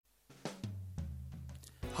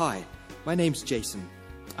Hi, my name's Jason.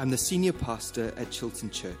 I'm the senior pastor at Chilton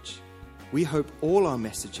Church. We hope all our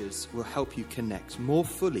messages will help you connect more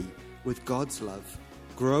fully with God's love,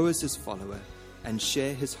 grow as His follower, and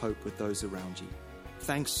share His hope with those around you.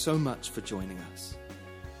 Thanks so much for joining us.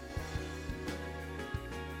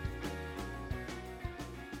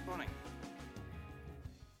 Morning.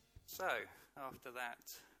 So, after that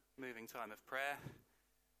moving time of prayer,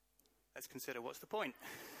 let's consider what's the point.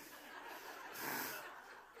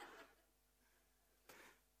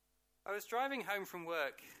 I was driving home from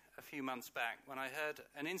work a few months back when I heard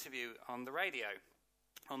an interview on the radio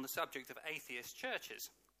on the subject of atheist churches.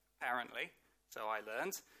 Apparently, so I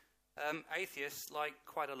learned, atheists like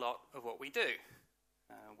quite a lot of what we do.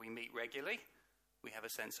 We meet regularly, we have a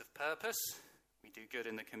sense of purpose, we do good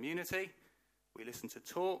in the community, we listen to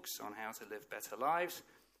talks on how to live better lives,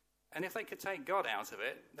 and if they could take God out of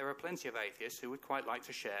it, there are plenty of atheists who would quite like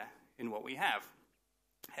to share in what we have.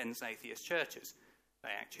 Hence atheist churches. They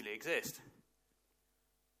actually exist.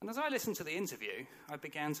 And as I listened to the interview, I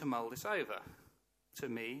began to mull this over. To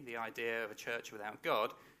me, the idea of a church without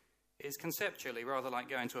God is conceptually rather like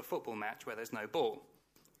going to a football match where there's no ball.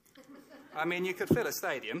 I mean, you could fill a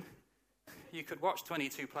stadium, you could watch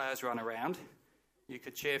 22 players run around, you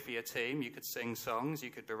could cheer for your team, you could sing songs, you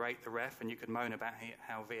could berate the ref, and you could moan about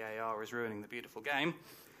how VAR is ruining the beautiful game.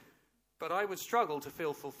 But I would struggle to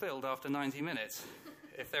feel fulfilled after 90 minutes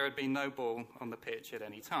if there had been no ball on the pitch at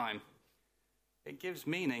any time. It gives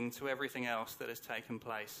meaning to everything else that has taken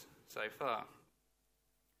place so far.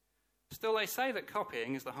 Still, they say that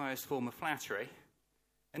copying is the highest form of flattery,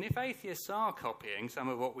 and if atheists are copying some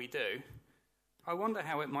of what we do, I wonder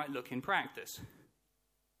how it might look in practice.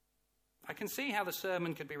 I can see how the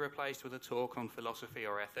sermon could be replaced with a talk on philosophy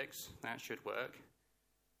or ethics. That should work.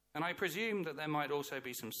 And I presume that there might also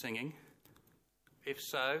be some singing. If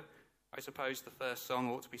so, I suppose the first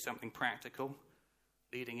song ought to be something practical,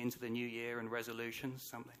 leading into the new year and resolutions,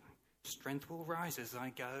 something like, strength will rise as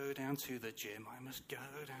I go down to the gym. I must go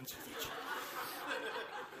down to the gym.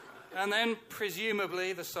 And then,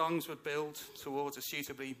 presumably, the songs would build towards a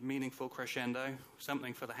suitably meaningful crescendo,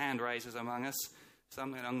 something for the hand raisers among us,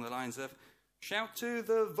 something along the lines of, shout to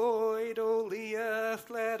the void, all the earth,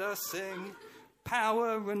 let us sing,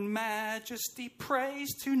 power and majesty,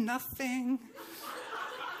 praise to nothing.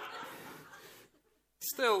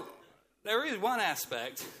 Still, there is one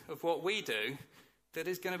aspect of what we do that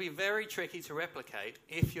is going to be very tricky to replicate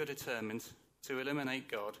if you're determined to eliminate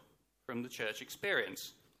God from the church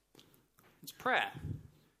experience. It's prayer.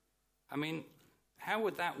 I mean, how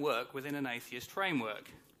would that work within an atheist framework?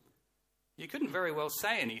 You couldn't very well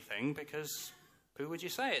say anything because who would you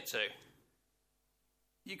say it to?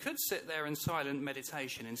 You could sit there in silent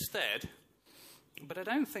meditation instead, but I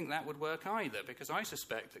don't think that would work either, because I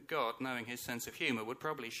suspect that God, knowing his sense of humour, would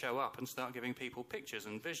probably show up and start giving people pictures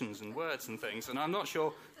and visions and words and things, and I'm not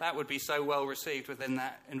sure that would be so well received within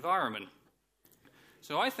that environment.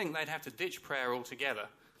 So I think they'd have to ditch prayer altogether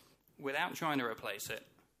without trying to replace it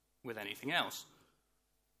with anything else.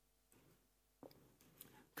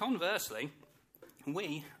 Conversely,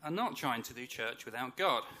 we are not trying to do church without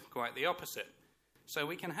God, quite the opposite. So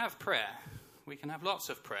we can have prayer, we can have lots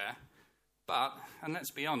of prayer, but, and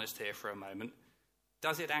let's be honest here for a moment,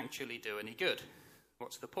 does it actually do any good?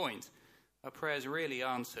 What's the point? Are prayers really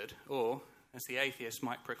answered, or, as the atheists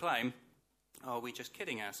might proclaim, are we just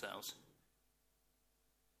kidding ourselves?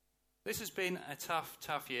 This has been a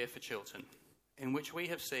tough year for Chilton, in which we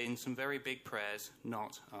have seen some very big prayers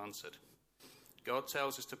not answered. God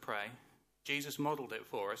tells us to pray, Jesus modelled it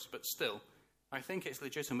for us, but still, I think it's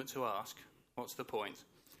legitimate to ask, what's the point?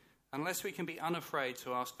 Unless we can be unafraid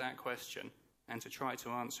to ask that question and to try to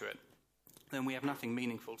answer it, then we have nothing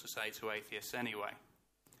meaningful to say to atheists anyway.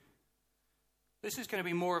 This is going to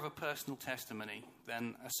be more of a personal testimony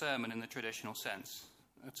than a sermon in the traditional sense,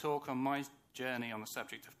 a talk on my journey on the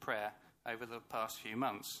subject of prayer over the past few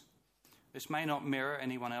months. This may not mirror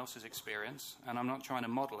anyone else's experience, and I'm not trying to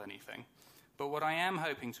model anything, but what I am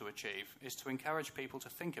hoping to achieve is to encourage people to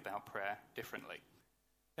think about prayer differently.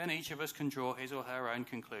 Then each of us can draw his or her own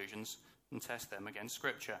conclusions and test them against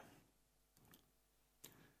Scripture.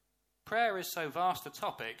 Prayer is so vast a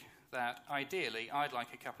topic that ideally I'd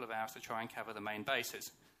like a couple of hours to try and cover the main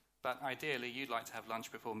bases. But ideally you'd like to have lunch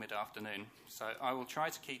before mid-afternoon. So I will try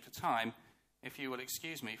to keep the time, if you will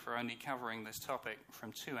excuse me for only covering this topic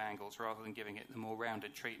from two angles rather than giving it the more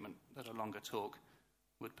rounded treatment that a longer talk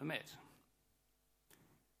would permit.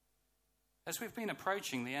 As we've been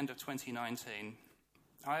approaching the end of 2019,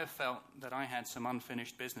 I have felt that I had some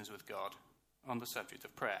unfinished business with God on the subject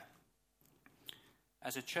of prayer.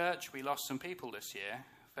 As a church, we lost some people this year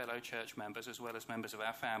fellow church members as well as members of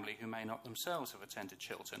our family who may not themselves have attended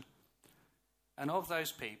Chiltern. And of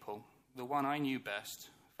those people, the one I knew best,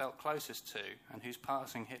 felt closest to, and whose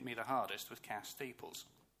passing hit me the hardest was Kath Steeples.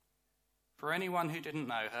 For anyone who didn't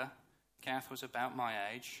know her, Kath was about my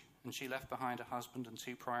age, and she left behind a husband and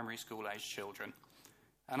 2 primary school-aged children.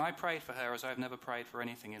 And I prayed for her as I've never prayed for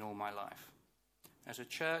anything in all my life. As a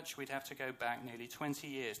church, we'd have to go back nearly 20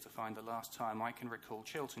 years to find the last time I can recall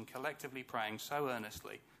Chiltern collectively praying so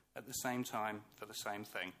earnestly at the same time for the same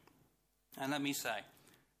thing. And let me say,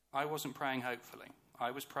 I wasn't praying hopefully.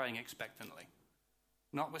 I was praying expectantly.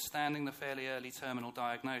 Notwithstanding the fairly early terminal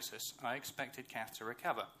diagnosis, I expected Kath to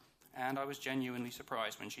recover, and I was genuinely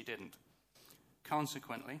surprised when she didn't.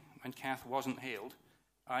 Consequently, when Kath wasn't healed,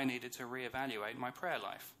 I needed to reevaluate my prayer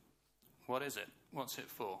life. What is it? What's it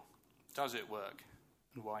for? Does it work?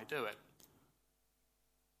 And why do it?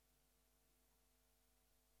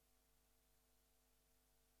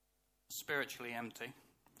 Spiritually empty,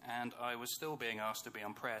 and I was still being asked to be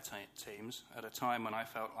on prayer teams at a time when I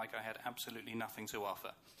felt like I had absolutely nothing to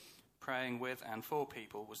offer. Praying with and for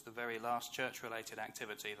people was the very last church-related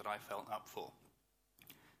activity that I felt up for.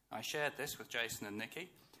 I shared this with Jason and Nikki,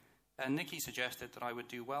 and Nikki suggested that I would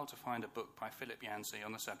do well to find a book by Philip Yancey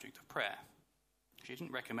on the subject of prayer. She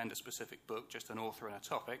didn't recommend a specific book, just an author and a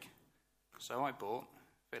topic, so I bought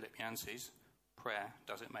Philip Yancey's Prayer,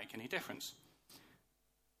 Does It Make Any Difference?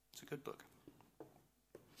 It's a good book.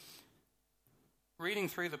 Reading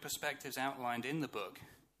through the perspectives outlined in the book,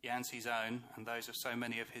 Yancey's own and those of so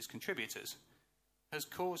many of his contributors, has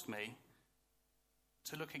caused me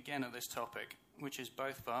to look again at this topic, which is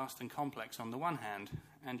both vast and complex on the one hand,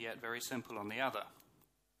 and yet very simple on the other.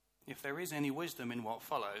 If there is any wisdom in what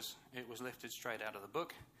follows, it was lifted straight out of the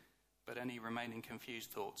book, but any remaining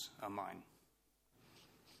confused thoughts are mine.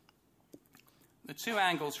 The 2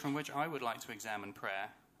 angles from which I would like to examine prayer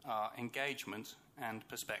are engagement and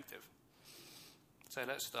perspective. So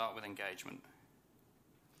let's start with engagement.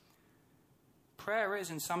 Prayer is,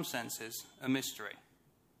 in some senses, a mystery,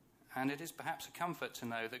 and it is perhaps a comfort to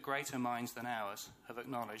know that greater minds than ours have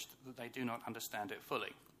acknowledged that they do not understand it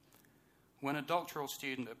fully. When a doctoral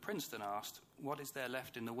student at Princeton asked, "What is there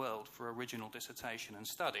left in the world for original dissertation and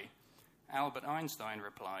study?" Albert Einstein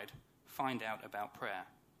replied, "Find out about prayer.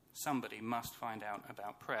 Somebody must find out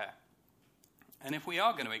about prayer." And if we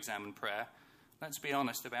are going to examine prayer, let's be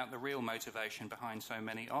honest about the real motivation behind so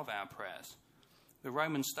many of our prayers. The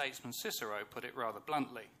Roman statesman Cicero put it rather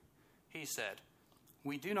bluntly. He said,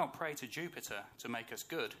 "We do not pray to Jupiter to make us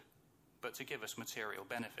good, but to give us material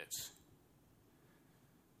benefits."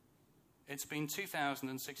 It's been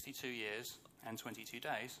 2,062 years and 22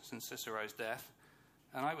 days since Cicero's death,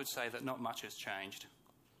 and I would say that not much has changed.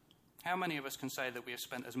 How many of us can say that we have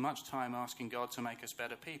spent as much time asking God to make us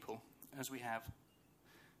better people as we have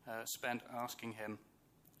spent asking him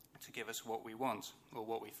to give us what we want, or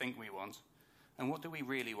what we think we want? And what do we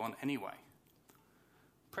really want anyway?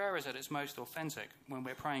 Prayer is at its most authentic when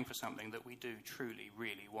we're praying for something that we do truly,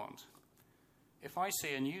 really want. If I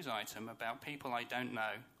see a news item about people I don't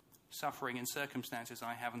know suffering in circumstances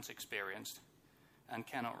I haven't experienced and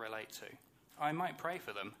cannot relate to, I might pray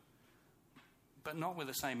for them, but not with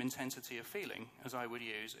the same intensity of feeling as I would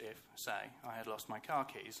use if, say, I had lost my car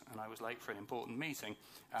keys and I was late for an important meeting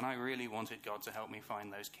and I really wanted God to help me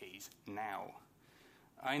find those keys now.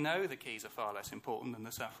 I know the keys are far less important than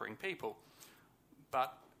the suffering people,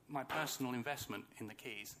 but my personal investment in the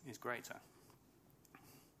keys is greater.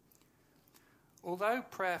 Although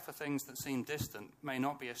prayer for things that seem distant may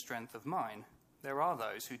not be a strength of mine, there are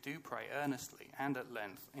those who do pray earnestly and at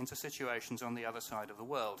length into situations on the other side of the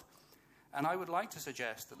world. And I would like to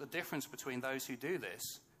suggest that the difference between those who do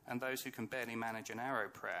this and those who can barely manage an arrow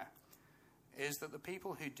prayer is that the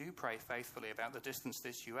people who do pray faithfully about the distant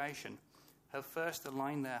situation have first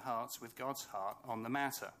aligned their hearts with God's heart on the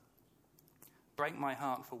matter. Break my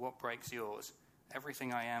heart for what breaks yours.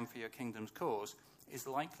 Everything I am for your kingdom's cause is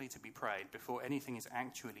likely to be prayed before anything is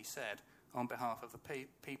actually said on behalf of the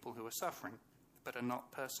people who are suffering, but are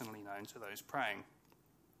not personally known to those praying.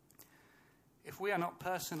 If we are not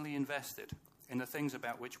personally invested in the things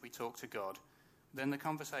about which we talk to God, then the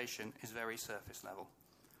conversation is very surface level.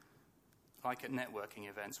 Like at networking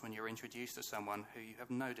events when you're introduced to someone who you have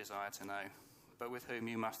no desire to know, but with whom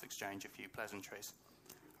you must exchange a few pleasantries.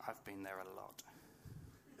 I've been there a lot.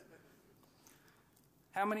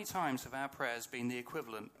 How many times have our prayers been the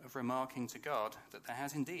equivalent of remarking to God that there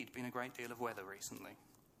has indeed been a great deal of weather recently?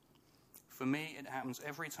 For me, it happens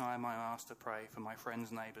every time I'm asked to pray for my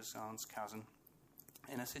friend's neighbour's aunt's cousin.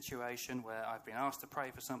 In a situation where I've been asked to pray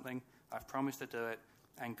for something, I've promised to do it,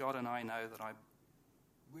 and God and I know that I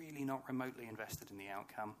really not remotely invested in the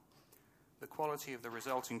outcome. The quality of the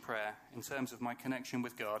resulting prayer, in terms of my connection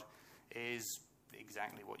with God, is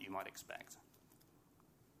exactly what you might expect.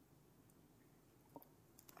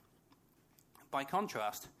 By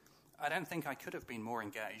contrast, I don't think I could have been more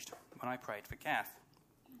engaged when I prayed for Kath.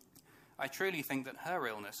 I truly think that her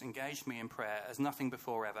illness engaged me in prayer as nothing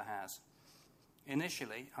before ever has.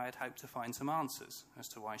 Initially, I had hoped to find some answers as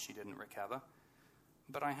to why she didn't recover,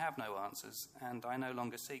 but I have no answers, and I no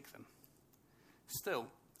longer seek them. Still,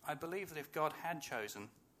 I believe that if God had chosen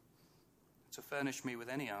to furnish me with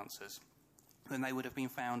any answers, then they would have been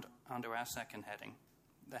found under our second heading,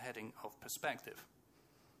 the heading of perspective.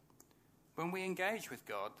 When we engage with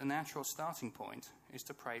God, the natural starting point is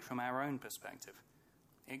to pray from our own perspective.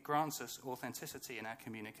 It grants us authenticity in our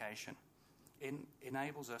communication. It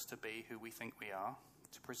enables us to be who we think we are,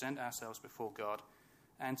 to present ourselves before God,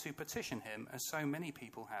 and to petition him as so many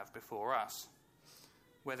people have before us.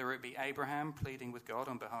 Whether it be Abraham pleading with God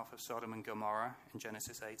on behalf of Sodom and Gomorrah in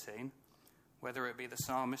Genesis 18, whether it be the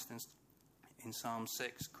psalmist in Psalm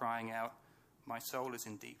 6 crying out, "My soul is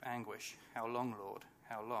in deep anguish. How long, Lord?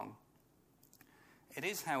 How long?" It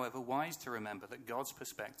is, however, wise to remember that God's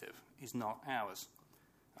perspective is not ours.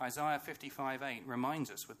 Isaiah 55:8 reminds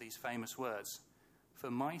us with these famous words, "For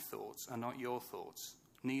my thoughts are not your thoughts,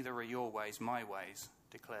 neither are your ways my ways,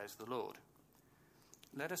 declares the Lord."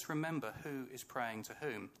 Let us remember who is praying to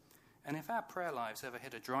whom, and if our prayer lives ever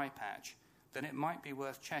hit a dry patch, then it might be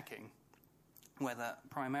worth checking whether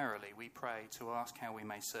primarily we pray to ask how we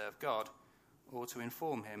may serve God, or to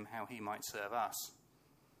inform him how he might serve us.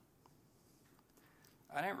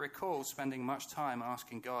 I don't recall spending much time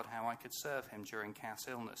asking God how I could serve him during Kath's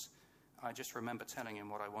illness. I just remember telling him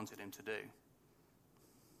what I wanted him to do.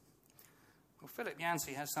 Well, Philip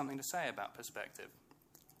Yancey has something to say about perspective.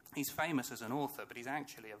 He's famous as an author, but he's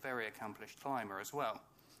actually a very accomplished climber as well.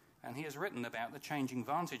 And he has written about the changing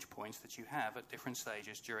vantage points that you have at different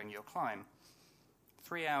stages during your climb.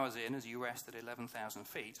 3 hours in, as you rest at 11,000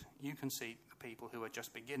 feet, you can see the people who are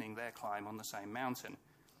just beginning their climb on the same mountain.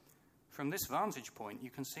 From this vantage point,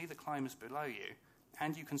 you can see the climbers below you,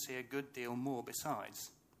 and you can see a good deal more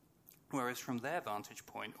besides. Whereas from their vantage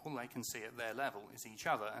point, all they can see at their level is each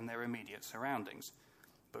other and their immediate surroundings.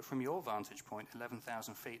 But from your vantage point,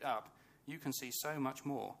 11,000 feet up, you can see so much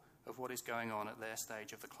more of what is going on at their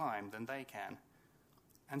stage of the climb than they can.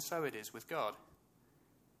 And so it is with God.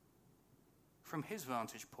 From his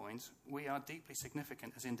vantage point, we are deeply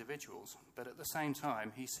significant as individuals, but at the same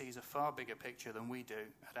time, he sees a far bigger picture than we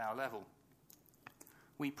do at our level.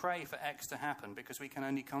 We pray for X to happen because we can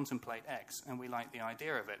only contemplate X and we like the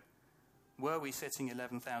idea of it. Were we sitting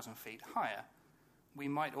 11,000 feet higher, we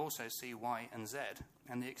might also see Y and Z,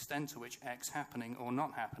 and the extent to which X happening or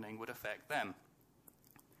not happening would affect them.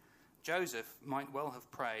 Joseph might well have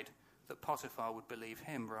prayed that Potiphar would believe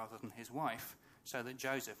him rather than his wife, so that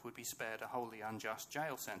Joseph would be spared a wholly unjust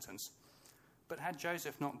jail sentence. But had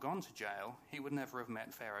Joseph not gone to jail, he would never have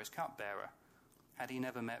met Pharaoh's cupbearer. Had he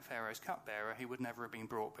never met Pharaoh's cupbearer, he would never have been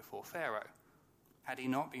brought before Pharaoh. Had he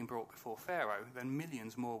not been brought before Pharaoh, then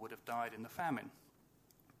millions more would have died in the famine,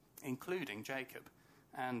 including Jacob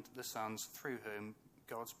and the sons through whom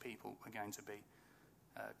God's people were going to be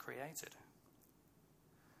created.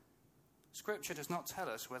 Scripture does not tell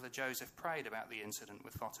us whether Joseph prayed about the incident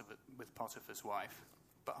with Potiphar's wife,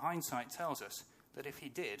 but hindsight tells us that if he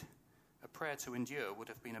did, a prayer to endure would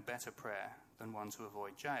have been a better prayer than one to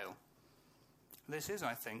avoid jail. This is,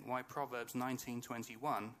 I think, why Proverbs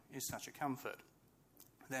 19:21 is such a comfort.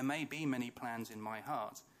 There may be many plans in my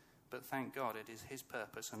heart, but thank God it is his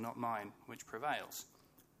purpose and not mine which prevails.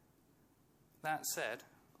 That said,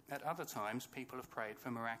 at other times people have prayed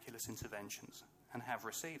for miraculous interventions and have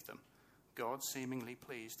received them, God seemingly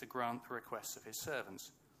pleased to grant the requests of his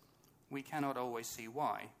servants. We cannot always see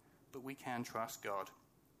why, but we can trust God.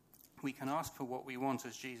 We can ask for what we want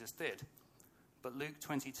as Jesus did, but Luke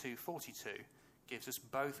 22:42 gives us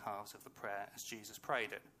both halves of the prayer as Jesus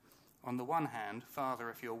prayed it. On the one hand, "Father,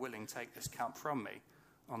 if you're willing, take this cup from me."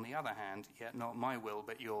 On the other hand, "Yet not my will,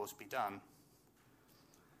 but yours be done."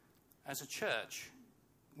 As a church,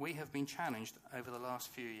 we have been challenged over the last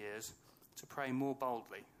few years to pray more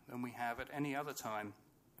boldly than we have at any other time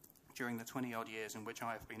during the 20-odd years in which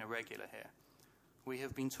I have been a regular here. We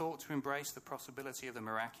have been taught to embrace the possibility of the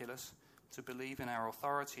miraculous, to believe in our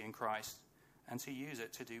authority in Christ, and to use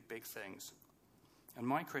it to do big things. And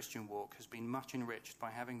my Christian walk has been much enriched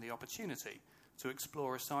by having the opportunity to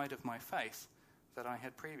explore a side of my faith that I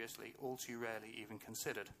had previously all too rarely even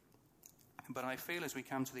considered. But I feel as we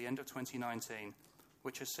come to the end of 2019,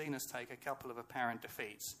 which has seen us take a couple of apparent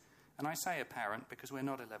defeats, And I say apparent because we're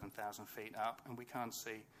not 11,000 feet up and we can't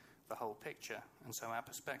see the whole picture, and so our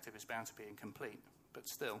perspective is bound to be incomplete. But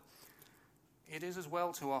still, it is as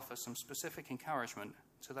well to offer some specific encouragement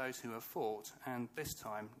to those who have fought and this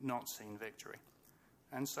time not seen victory.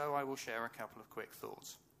 And so I will share a couple of quick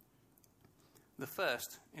thoughts. The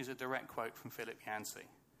first is a direct quote from Philip Yancey,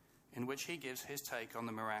 in which he gives his take on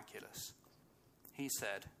the miraculous. He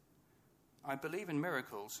said, "I believe in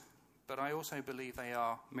miracles, but I also believe they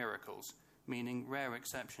are miracles, meaning rare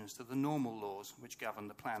exceptions to the normal laws which govern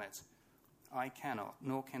the planet. I cannot,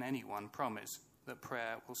 nor can anyone, promise that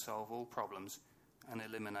prayer will solve all problems and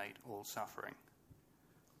eliminate all suffering."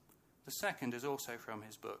 The second is also from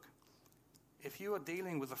his book. If you are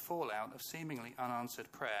dealing with the fallout of seemingly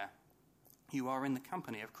unanswered prayer, you are in the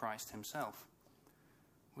company of Christ himself.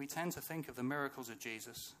 We tend to think of the miracles of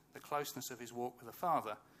Jesus, the closeness of his walk with the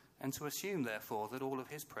Father, and to assume, therefore, that all of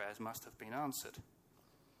his prayers must have been answered.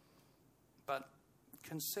 But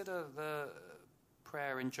consider the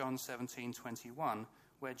prayer in John 17:21,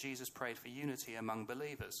 where Jesus prayed for unity among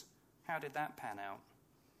believers. How did that pan out?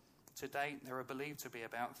 To date, there are believed to be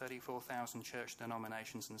about 34,000 church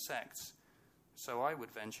denominations and sects, so I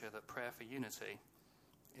would venture that prayer for unity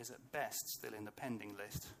is at best still in the pending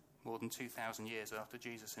list, more than 2,000 years after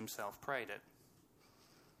Jesus himself prayed it.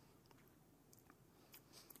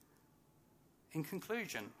 In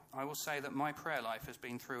conclusion, I will say that my prayer life has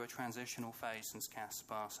been through a transitional phase since Kath's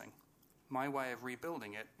passing. My way of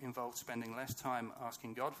rebuilding it involved spending less time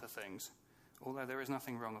asking God for things, although there is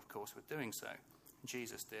nothing wrong, of course, with doing so.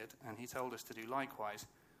 Jesus did, and he told us to do likewise,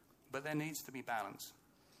 but there needs to be balance.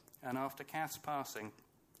 And after Kath's passing,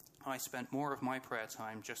 I spent more of my prayer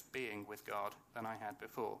time just being with God than I had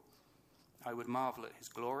before. I would marvel at his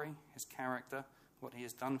glory, his character, what he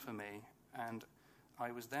has done for me, and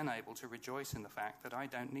I was then able to rejoice in the fact that I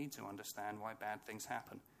don't need to understand why bad things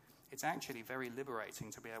happen. It's actually very liberating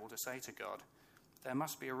to be able to say to God, there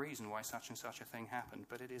must be a reason why such and such a thing happened,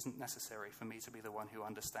 but it isn't necessary for me to be the one who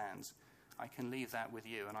understands. I can leave that with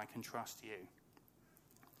you and I can trust you.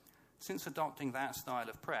 Since adopting that style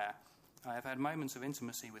of prayer, I have had moments of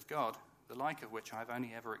intimacy with God, the like of which I've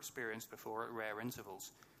only ever experienced before at rare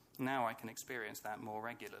intervals. Now I can experience that more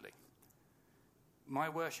regularly. My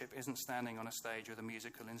worship isn't standing on a stage with a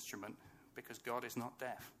musical instrument, because God is not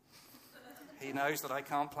deaf. He knows that I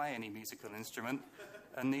can't play any musical instrument,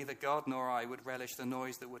 and neither God nor I would relish the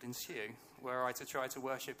noise that would ensue were I to try to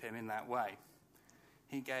worship him in that way.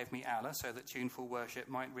 He gave me Allah so that tuneful worship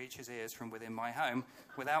might reach his ears from within my home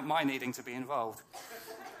without my needing to be involved.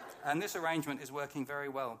 And this arrangement is working very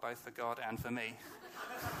well, both for God and for me.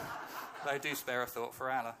 Though do spare a thought for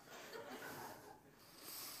Allah.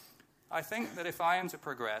 I think that if I am to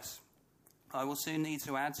progress, I will soon need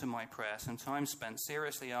to add to my prayer some time spent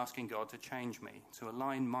seriously asking God to change me, to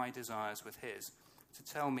align my desires with his, to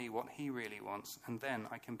tell me what he really wants, and then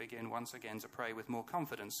I can begin once again to pray with more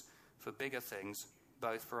confidence for bigger things,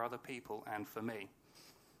 both for other people and for me.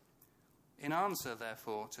 In answer,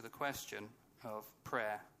 therefore, to the question of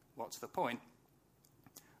prayer, what's the point?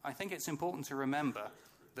 I think it's important to remember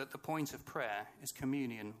that the point of prayer is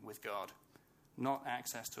communion with God, not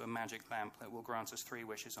access to a magic lamp that will grant us 3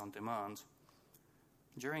 wishes on demand.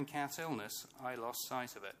 During Kath's illness, I lost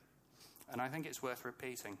sight of it, and I think it's worth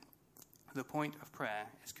repeating. The point of prayer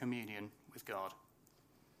is communion with God.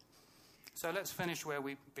 So let's finish where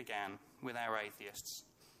we began, with our atheists.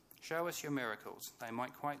 Show us your miracles, they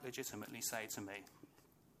might quite legitimately say to me.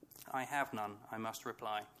 I have none, I must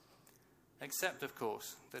reply. Except, of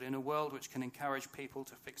course, that in a world which can encourage people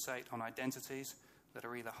to fixate on identities that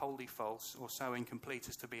are either wholly false or so incomplete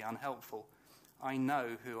as to be unhelpful, I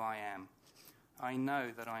know who I am. I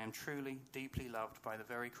know that I am truly, deeply loved by the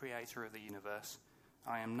very creator of the universe.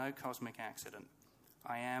 I am no cosmic accident.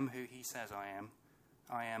 I am who he says I am.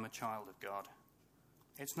 I am a child of God.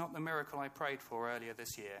 It's not the miracle I prayed for earlier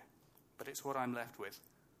this year, but it's what I'm left with.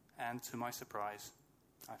 And to my surprise,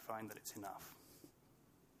 I find that it's enough.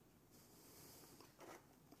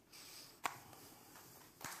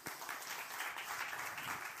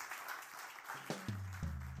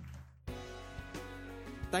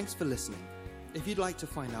 Thanks for listening. If you'd like to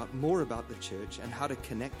find out more about the church and how to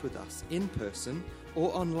connect with us in person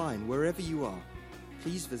or online wherever you are,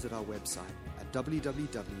 please visit our website at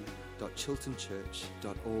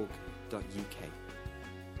www.chiltonchurch.org.uk.